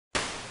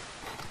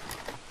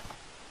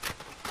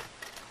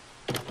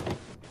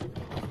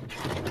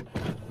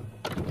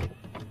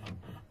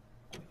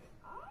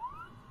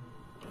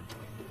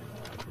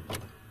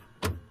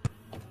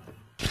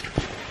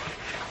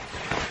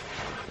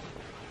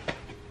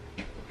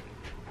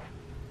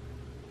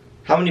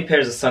how many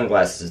pairs of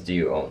sunglasses do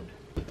you own?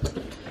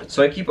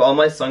 So I keep all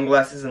my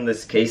sunglasses in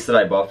this case that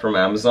I bought from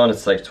Amazon.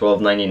 It's like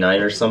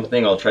 $12.99 or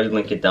something. I'll try to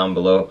link it down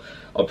below.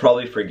 I'll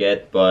probably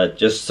forget, but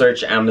just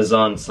search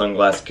Amazon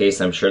sunglass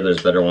case. I'm sure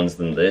there's better ones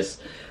than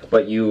this.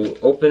 But you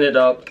open it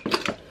up,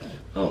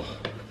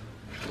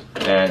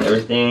 and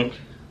everything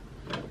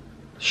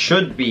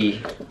should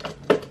be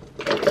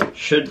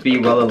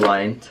well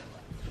aligned.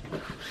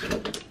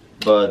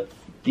 But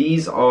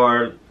these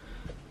are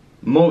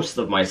most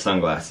of my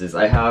sunglasses.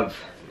 I have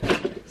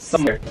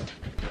some. I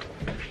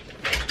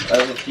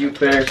have a few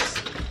pairs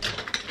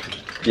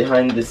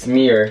behind this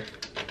mirror.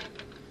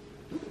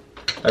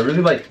 I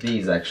really like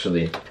these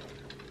actually.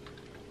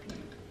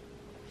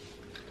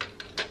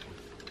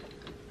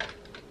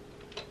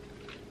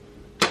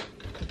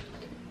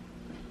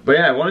 But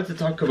yeah, I wanted to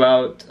talk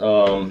about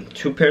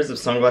 2 pairs of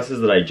sunglasses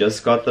that I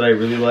just got that I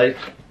really like.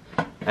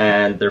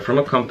 And they're from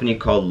a company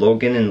called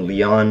Logan and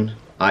Leon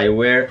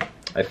Eyewear.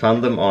 I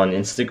found them on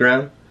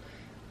Instagram.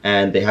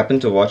 And they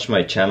happened to watch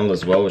my channel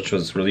as well, which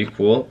was really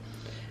cool.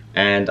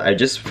 And I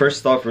just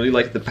first off really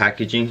liked the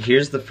packaging.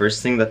 Here's the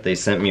first thing that they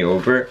sent me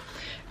over.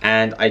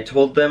 And I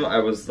told them, I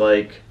was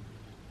like,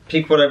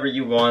 pick whatever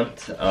you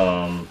want.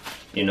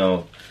 You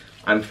know,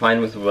 I'm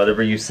fine with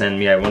whatever you send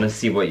me. I want to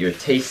see what your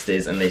taste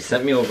is. And they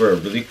sent me over a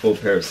really cool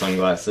pair of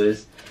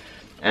sunglasses.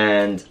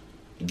 And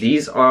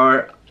these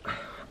are,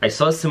 I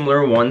saw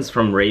similar ones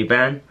from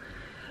Ray-Ban.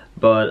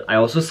 But I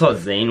also saw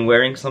Zane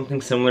wearing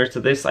something similar to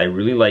this. I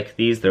really like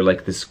these. They're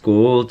like this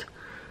gold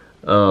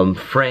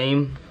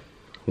frame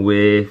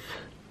with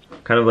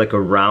kind of like a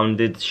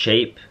rounded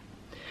shape.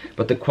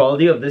 But the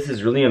quality of this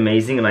is really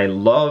amazing, and I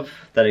love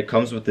that it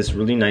comes with this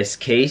really nice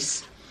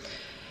case.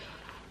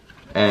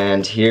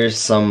 And here's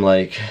some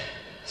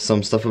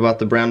stuff about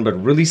the brand,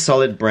 but really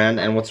solid brand.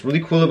 And what's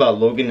really cool about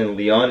Logan and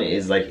Leon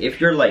is, like,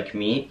 if you're like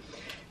me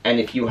and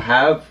if you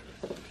have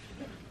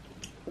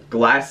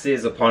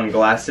glasses upon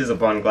glasses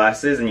upon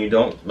glasses and you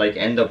don't like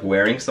end up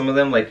wearing some of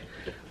them, like,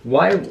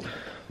 what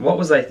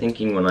was I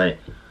thinking when I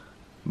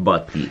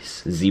bought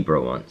these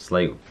zebra ones?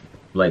 Like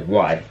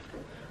why?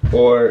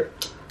 Or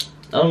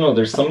I don't know,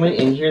 there's something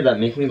in here that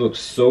make me look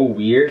so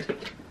weird,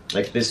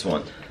 like this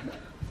one.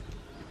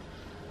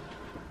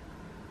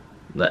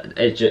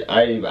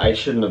 I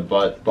shouldn't have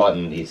bought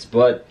these,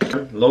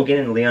 but Logan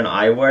and Leon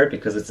Eyewear,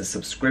 because it's a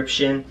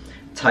subscription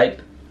type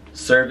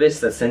service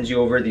that sends you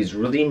over these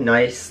really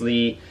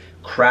nicely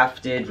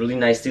crafted, really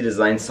nicely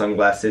designed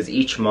sunglasses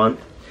each month.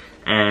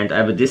 And I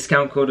have a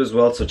discount code as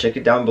well, so check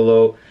it down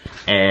below.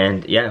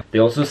 And yeah, they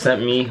also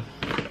sent me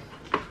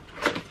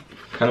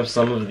kind of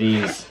some of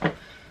these.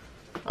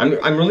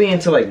 I'm really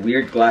into like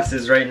weird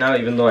glasses right now,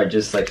 even though I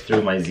just like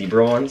threw my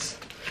zebra ones.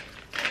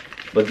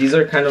 But these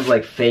are kind of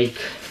like fake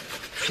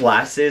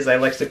flasses, I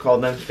like to call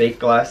them, fake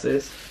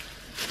glasses.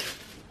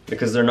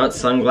 Because they're not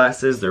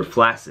sunglasses, they're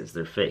flasses,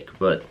 they're fake.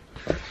 But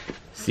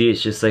see,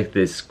 it's just like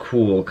this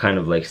cool kind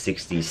of like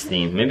 60s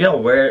theme. Maybe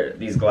I'll wear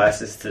these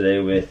glasses today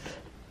with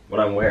what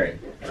I'm wearing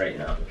right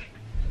now.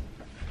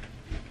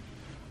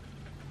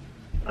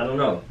 I don't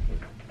know.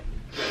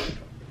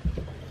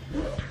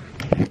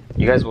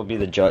 You guys will be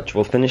the judge.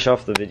 We'll finish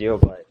off the video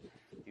by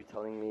you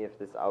telling me if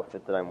this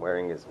outfit that I'm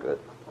wearing is good.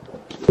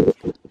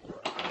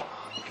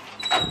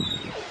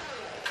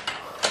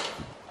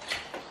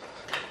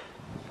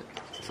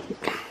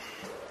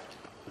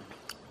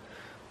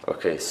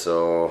 Okay,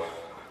 so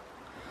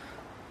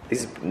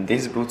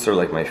these boots are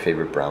like my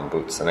favorite brown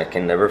boots, and I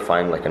can never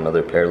find like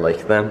another pair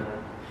like them.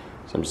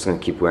 So I'm just gonna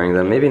keep wearing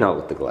them. Maybe not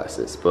with the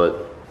glasses,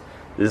 but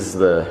this is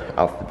the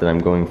outfit that I'm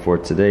going for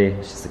today.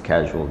 It's just a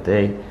casual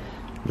day.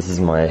 This is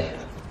my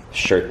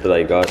shirt that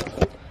I got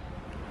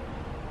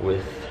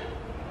with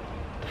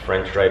the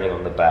French writing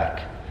on the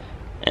back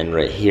and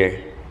right here.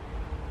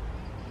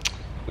 If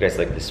you guys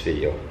like this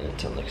video, and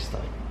until next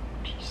time.